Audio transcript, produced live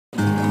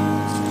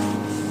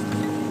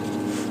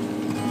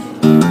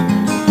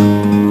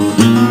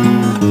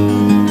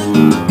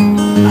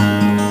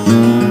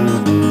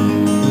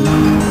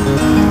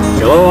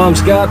I'm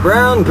Scott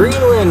Brown,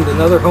 Green Wind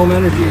and Other Home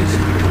Energies.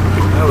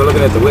 Now we're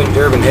looking at the wind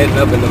turbine heading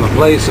up into my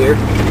place here.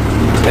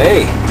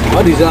 Hey,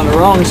 Buddy's on the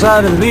wrong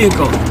side of the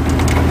vehicle.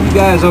 You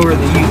guys over in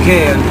the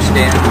UK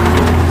understand.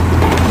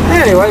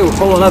 Anyway, we're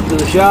pulling up to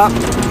the shop.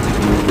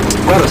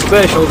 Got a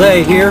special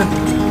day here.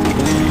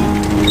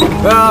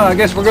 Well, I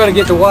guess we're going to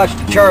get to watch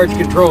the charge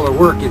controller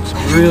work. It's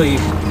really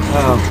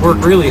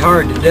worked really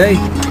hard today.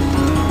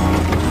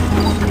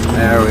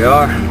 There we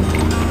are.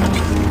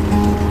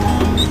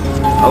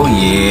 Oh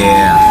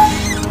yeah,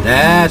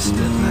 that's the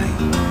thing.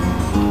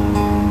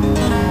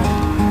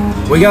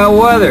 We got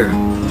weather.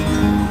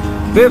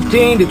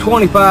 15 to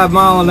 25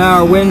 mile an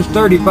hour winds,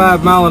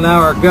 35 mile an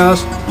hour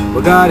gusts.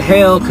 We got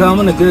hail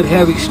coming, a good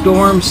heavy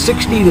storm,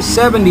 60 to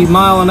 70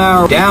 mile an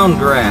hour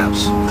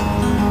downdrafts.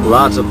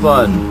 Lots of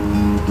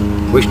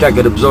fun. Wished I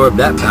could absorb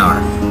that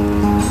power.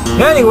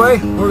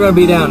 Anyway, we're going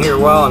to be down here a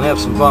while and have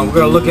some fun. We're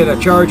going to look at a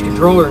charge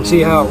controller and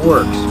see how it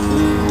works.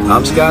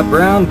 I'm Scott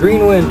Brown,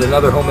 Green Wind and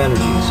Other Home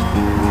Energies.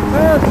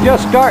 Well, it's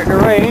just starting to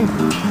rain.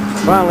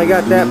 Finally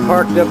got that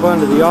parked up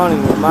under the awning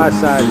where my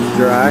side is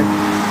dry.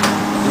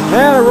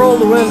 And I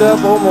rolled the window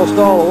up almost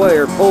all the way,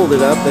 or pulled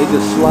it up. They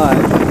just slide.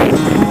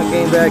 I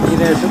came back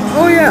in there and said,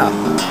 oh yeah,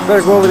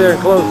 better go over there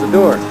and close the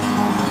door.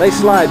 They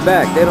slide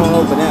back. They don't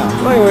open out.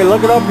 Well, anyway,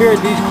 looking up here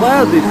at these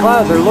clouds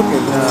are looking,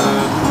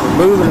 they're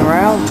moving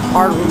around.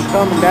 Part of them's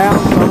coming down,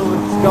 some of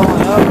it's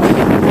going up.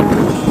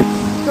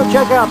 Go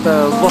check out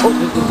the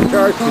voltage of the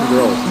charge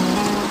control.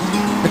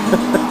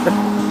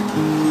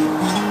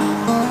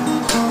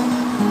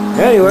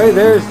 Anyway,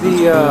 there's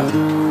the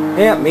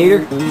amp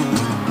meter.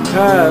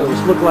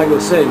 It looked like it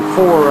was saying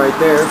 4 right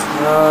there.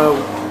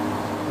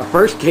 When I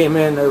first came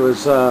in, it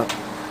was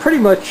pretty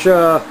much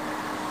right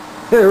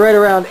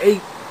around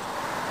 8,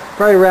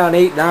 probably around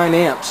 8-9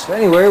 amps.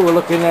 Anyway, we're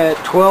looking at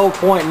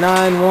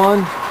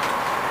 12.91,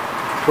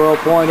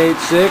 12.86.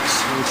 You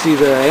can see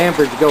the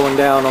amperage going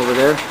down over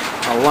there.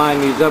 I'll line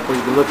these up where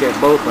you can look at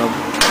both of them.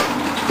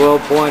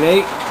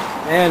 12.8,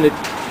 and the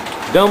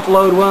dump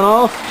load went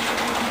off.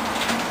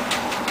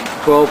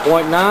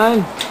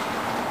 12.9.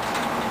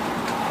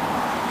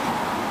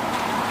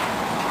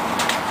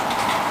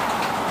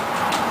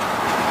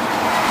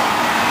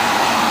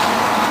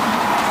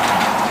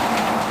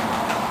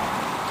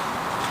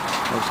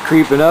 It's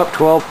creeping up,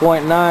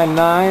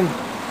 12.99.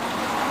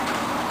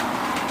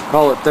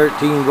 Call it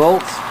 13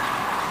 volts.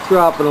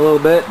 Dropping a little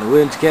bit, and the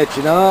wind's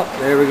catching up.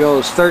 There we go,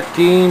 it's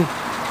 13.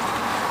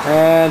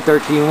 And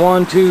 13,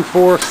 1, 2,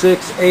 4,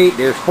 6, 8.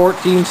 There's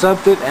 14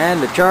 something,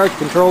 and the charge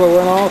controller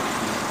went off.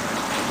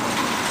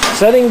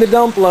 Setting the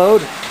dump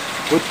load,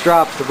 which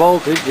drops the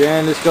voltage,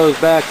 and this goes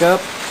back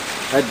up.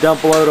 That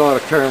dump load ought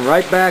to turn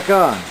right back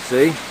on,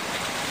 see?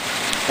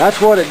 That's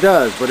what it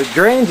does, but it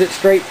drains it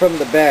straight from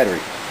the battery.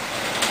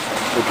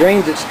 It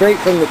drains it straight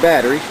from the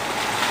battery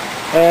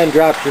and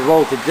drops your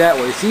voltage that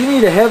way. So you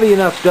need a heavy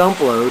enough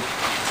dump load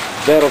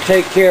that'll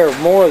take care of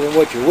more than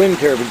what your wind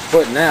turbine's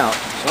putting out.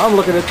 So I'm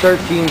looking at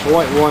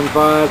 13.15.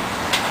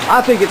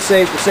 I think it's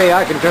safe to say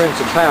I can turn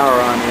some power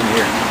on in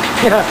here.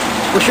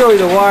 We'll show you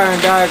the wiring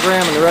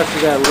diagram and the rest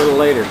of that a little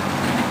later.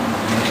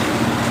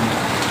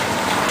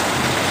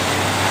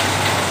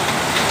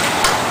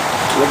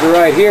 Look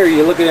right here,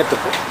 you're looking at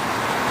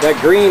that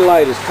green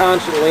light is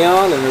constantly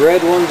on and the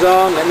red one's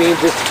on. That means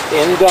it's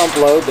in dump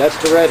load. That's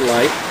the red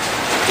light.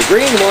 The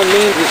green one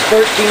means it's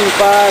 13.5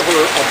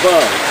 or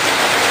above,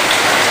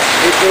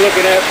 which we're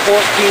looking at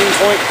 14.2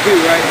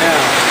 right now.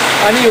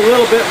 I need a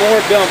little bit more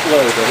dump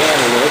load to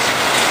handle this.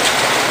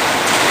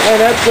 And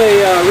that's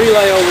a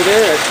relay over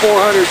there at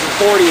 440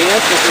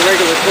 amps. It's a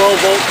regular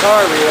 12-volt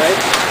car relay.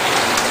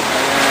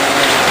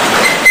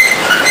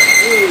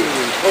 Ooh,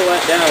 pull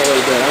that down a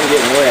little bit. I'm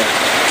getting wet.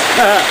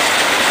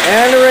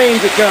 And the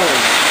rains are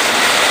coming.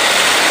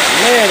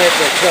 Man,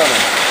 it's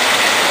coming.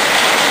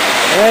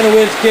 And the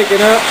wind's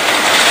kicking up.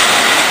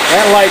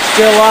 That light's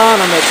still on.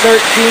 I'm at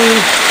 13.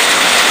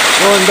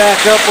 Going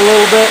back up a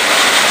little bit.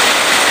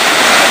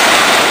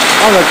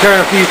 I'm going to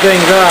turn a few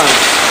things on.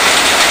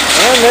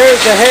 And there's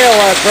the hail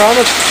I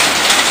promised.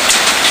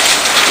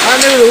 I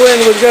knew the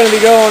wind was going to be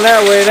going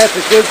that way, and that's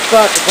a good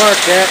spot to park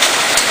at.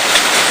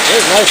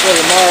 There's a nice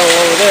little marl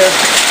over there.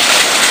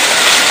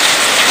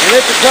 And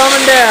it's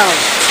coming down.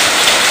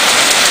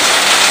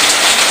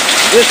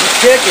 This is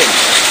kicking.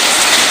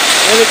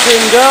 And it's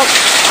in dump.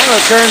 I'm going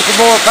to turn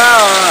some more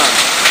power on.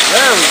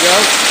 There we go.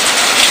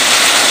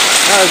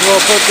 Might as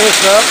well put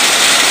this up.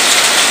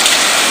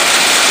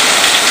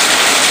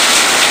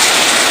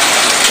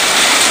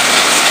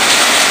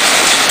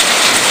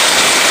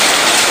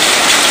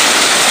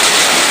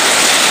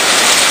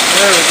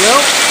 There we go.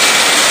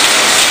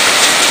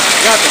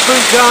 Got the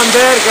fruits on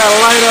bed. Got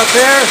a light up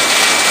there.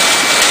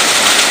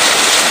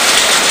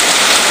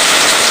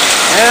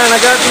 And I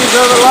got these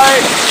other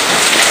lights.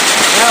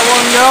 That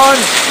one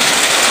going.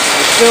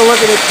 I'm still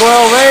looking at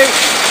 12.8.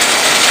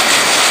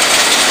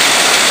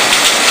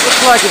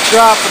 Looks like it's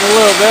dropping a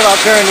little bit. I'll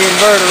turn the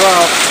inverter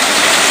off.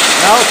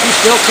 Now she's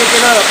still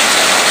kicking up.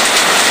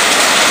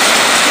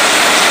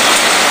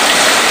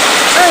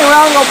 Anyway,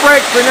 I'm going to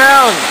break for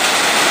now and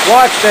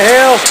watch the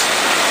hail.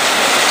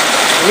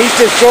 and eat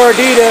this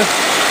gordita.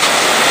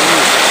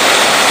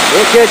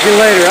 We'll catch you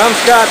later. I'm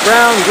Scott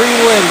Brown, Green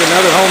Wind and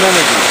Other Home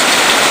Energy.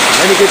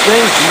 Many good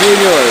things to you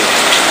and yours.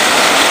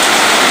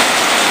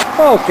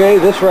 Okay,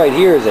 this right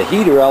here is a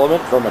heater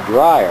element from a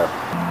dryer.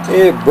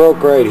 It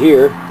broke right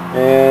here,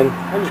 and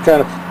I just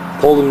kind of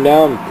pulled them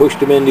down and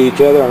pushed them into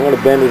each other. I'm going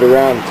to bend it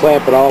around and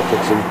clamp it off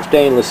with some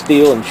stainless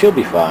steel, and she'll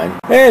be fine.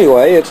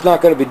 Anyway, it's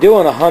not going to be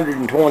doing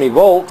 120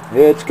 volt.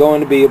 It's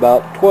going to be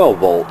about 12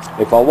 volts.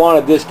 If I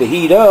wanted this to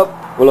heat up,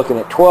 we're looking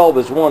at 12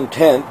 as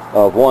 1/10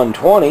 of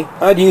 120.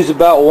 I'd use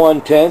about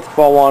 1/10 if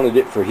I wanted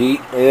it for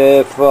heat.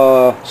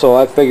 So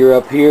I figure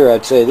up here,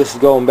 I'd say this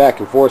is going back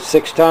and forth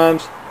 6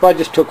 times. If I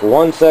just took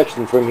one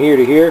section from here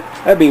to here,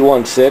 that'd be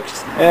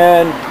 1/6,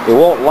 and it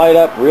won't light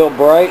up real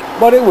bright,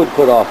 but it would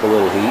put off a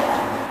little heat.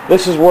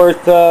 This is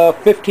worth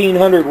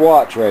 1500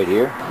 watts right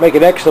here. Make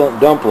an excellent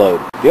dump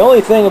load. The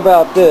only thing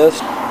about this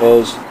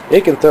is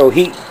it can throw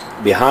heat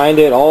behind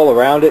it, all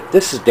around it.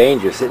 This is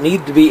dangerous. It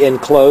needs to be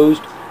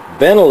enclosed,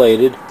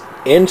 ventilated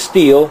in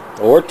steel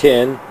or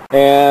tin,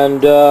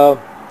 and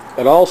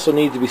it also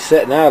needs to be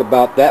setting out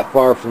about that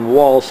far from the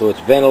wall so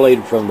it's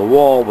ventilated from the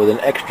wall with an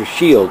extra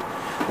shield.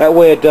 That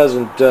way it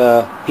doesn't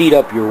heat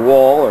up your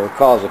wall or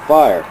cause a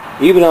fire.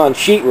 Even on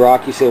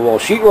sheetrock, you say, well,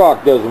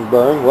 sheetrock doesn't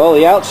burn. Well,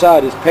 the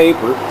outside is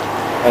paper,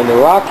 and the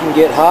rock can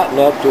get hot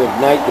enough to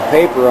ignite the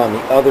paper on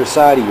the other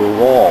side of your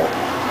wall.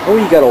 Or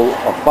you got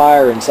a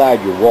fire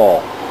inside your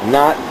wall.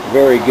 Not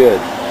very good.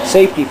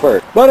 Safety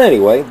first. But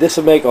anyway, this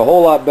will make a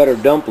whole lot better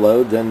dump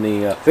load than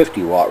the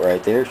 50 watt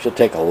right there. She'll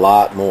take a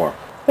lot more.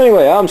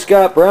 Anyway, I'm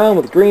Scott Brown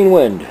with Green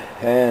Wind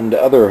and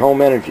Other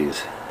Home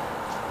Energies.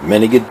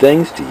 Many good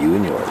things to you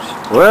and yours.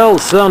 Well, the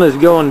sun is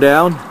going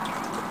down.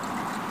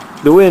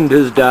 The wind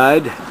has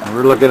died.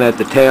 We're looking at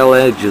the tail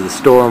edge of the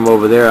storm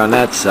over there on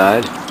that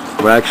side.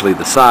 Well, actually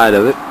the side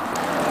of it.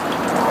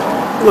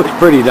 It looks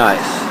pretty nice.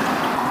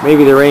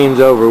 Maybe the rain's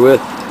over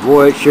with.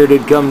 Boy, it sure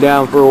did come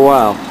down for a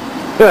while.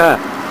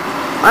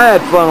 I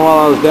had fun while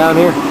I was down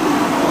here.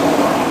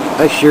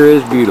 That sure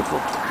is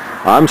beautiful.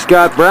 I'm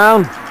Scott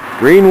Brown,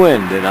 Green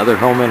Wind and Other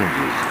Home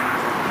Energies.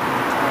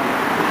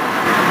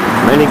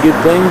 Many good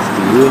things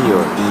to you and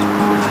yours.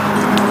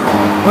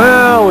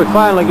 Well, we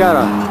finally got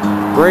a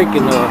break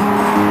in the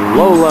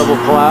low-level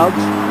clouds.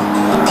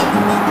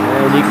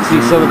 And you can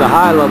see some of the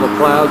high-level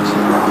clouds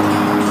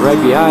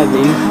right behind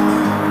these.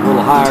 A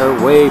little higher,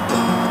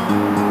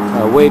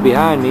 way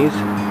behind these.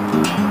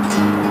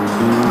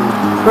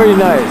 Pretty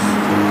nice.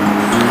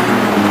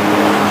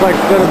 Looks like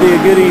it's going to be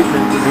a good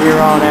evening from here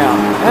on out.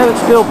 And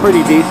it's still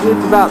pretty decent.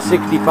 It's about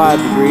 65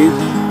 degrees.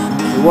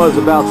 It was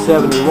about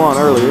 71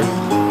 earlier.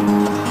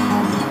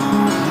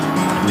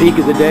 Peak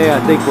of the day, I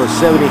think, was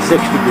 76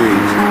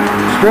 degrees.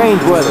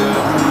 Strange weather.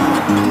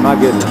 My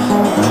goodness.